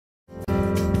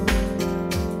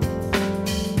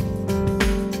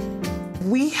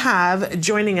have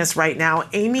joining us right now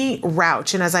Amy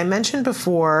Rauch, and as I mentioned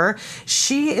before,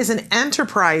 she is an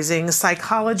enterprising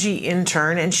psychology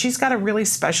intern, and she's got a really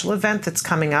special event that's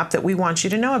coming up that we want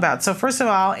you to know about. So first of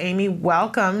all, Amy,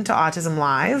 welcome to Autism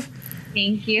Live.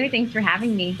 Thank you. Thanks for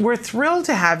having me. We're thrilled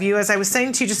to have you. As I was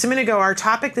saying to you just a minute ago, our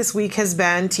topic this week has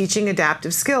been teaching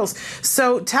adaptive skills.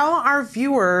 So tell our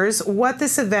viewers what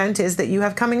this event is that you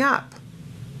have coming up.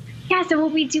 Yeah, so we'll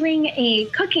be doing a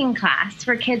cooking class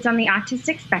for kids on the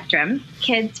autistic spectrum,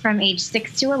 kids from age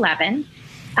 6 to 11.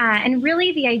 And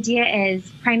really the idea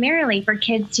is primarily for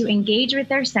kids to engage with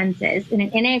their senses in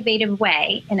an innovative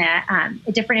way in a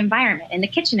different environment, in the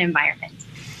kitchen environment.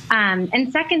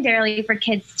 And secondarily, for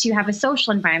kids to have a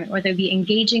social environment where they'll be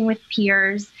engaging with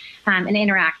peers and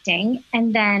interacting.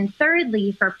 And then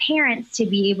thirdly, for parents to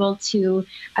be able to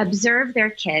observe their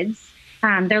kids,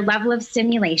 their level of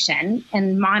stimulation,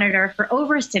 and monitor for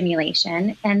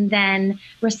overstimulation, and then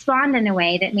respond in a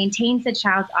way that maintains the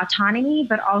child's autonomy,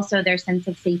 but also their sense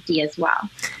of safety as well.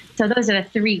 So those are the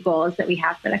three goals that we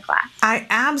have for the class. I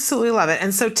absolutely love it.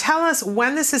 And so tell us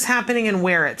when this is happening and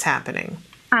where it's happening.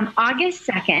 August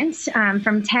 2nd,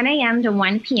 from 10 a.m. to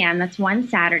 1 p.m., that's one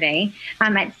Saturday,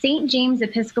 at St. James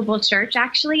Episcopal Church,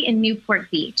 actually, in Newport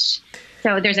Beach.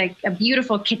 So there's a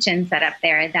beautiful kitchen set up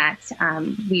there that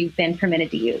we've been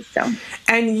permitted to use.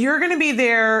 And you're going to be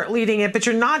there leading it, but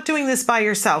you're not doing this by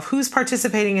yourself. Who's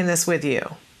participating in this with you?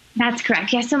 That's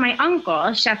correct. Yeah. So my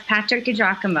uncle, Chef Patrick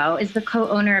DiGiacomo, is the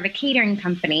co-owner of a catering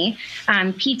company,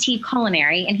 PT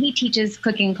Culinary, and he teaches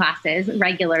cooking classes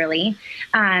regularly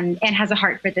and has a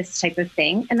heart for this type of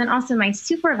thing. And then also my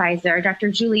supervisor,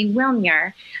 Dr. Julie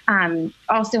Wilmuir,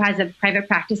 also has a private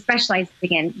practice specializing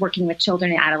in working with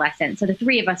children and adolescents. So the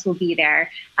three of us will be there,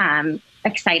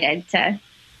 excited to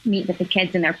meet with the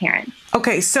kids and their parents.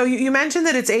 Okay, so you mentioned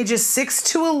that it's ages 6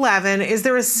 to 11. Is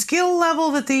there a skill level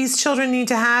that these children need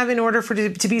to have in order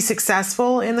to be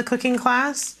successful in the cooking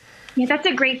class? Yeah, that's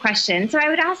a great question. So I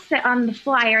would ask that on the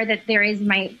flyer that there is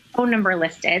my phone number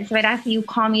listed. So I'd ask that you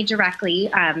call me directly,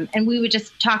 and we would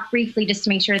just talk briefly just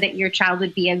to make sure that your child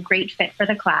would be a great fit for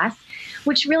the class,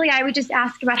 which really I would just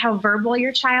ask about how verbal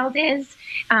your child is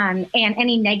and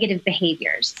any negative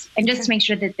behaviors, and just to make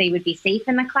sure that they would be safe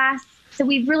in the class. So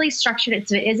we've really structured it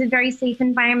so it is a very safe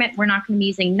environment. We're not going to be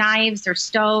using knives or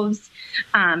stoves,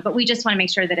 but we just want to make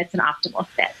sure that it's an optimal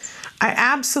fit. I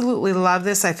absolutely love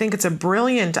this. I think it's a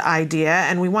brilliant idea,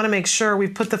 and we want to make sure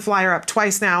we've put the flyer up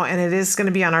twice now, and it is going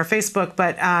to be on our Facebook.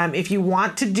 But if you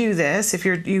want to do this, if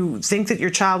you think that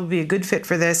your child would be a good fit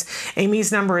for this,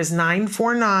 Amy's number is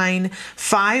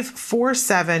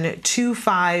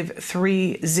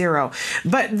 949-547-2530.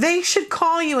 But they should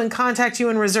call you and contact you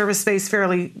and reserve a space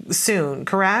fairly soon,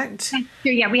 correct?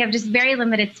 Yeah, we have just very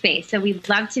limited space. So we'd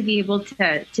love to be able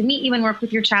to meet you and work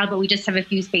with your child, but we just have a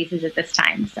few spaces at this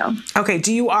time. So. Okay,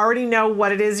 do you already know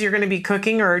what it is you're going to be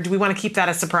cooking, or do we want to keep that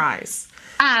a surprise?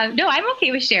 No, I'm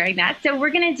okay with sharing that. So we're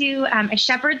going to do a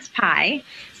shepherd's pie.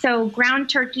 So ground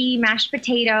turkey, mashed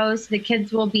potatoes. The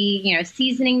kids will be,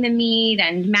 seasoning the meat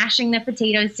and mashing the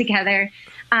potatoes together.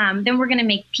 Then we're going to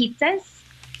make pizzas.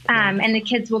 And the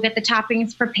kids will get the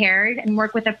toppings prepared and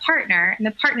work with a partner. And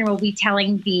the partner will be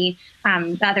telling the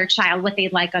other child what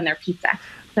they'd like on their pizza.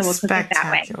 So we'll cook it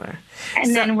that way.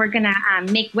 And then we're going to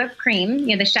make whipped cream.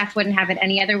 The chef wouldn't have it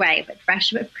any other way, but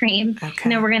fresh whipped cream. Okay.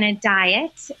 And then we're going to dye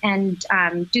it and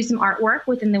do some artwork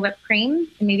within the whipped cream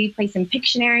and maybe play some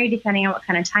Pictionary depending on what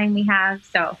kind of time we have.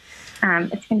 So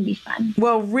it's going to be fun.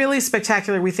 Well, really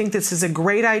spectacular. We think this is a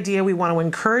great idea. We want to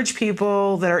encourage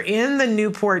people that are in the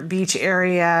Newport Beach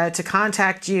area to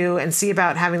contact you and see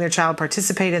about having their child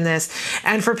participate in this.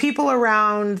 And for people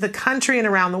around the country and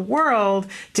around the world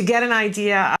to get an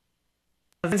idea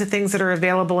of the things that are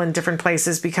available in different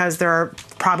places, because there are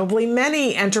probably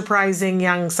many enterprising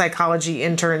young psychology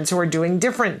interns who are doing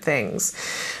different things.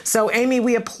 So Amy,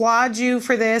 we applaud you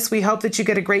for this. We hope that you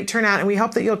get a great turnout, and we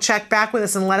hope that you'll check back with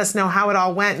us and let us know how it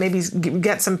all went. Maybe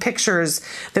get some pictures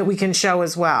that we can show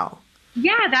as well.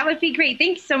 Yeah, that would be great.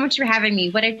 Thanks so much for having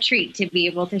me. What a treat to be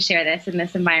able to share this in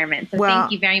this environment. So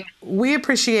thank you very much. We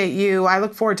appreciate you. I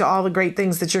look forward to all the great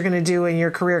things that you're going to do in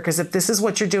your career, because if this is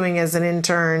what you're doing as an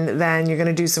intern, then you're going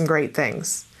to do some great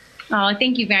things. Oh,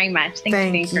 thank you very much.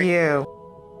 Thank you.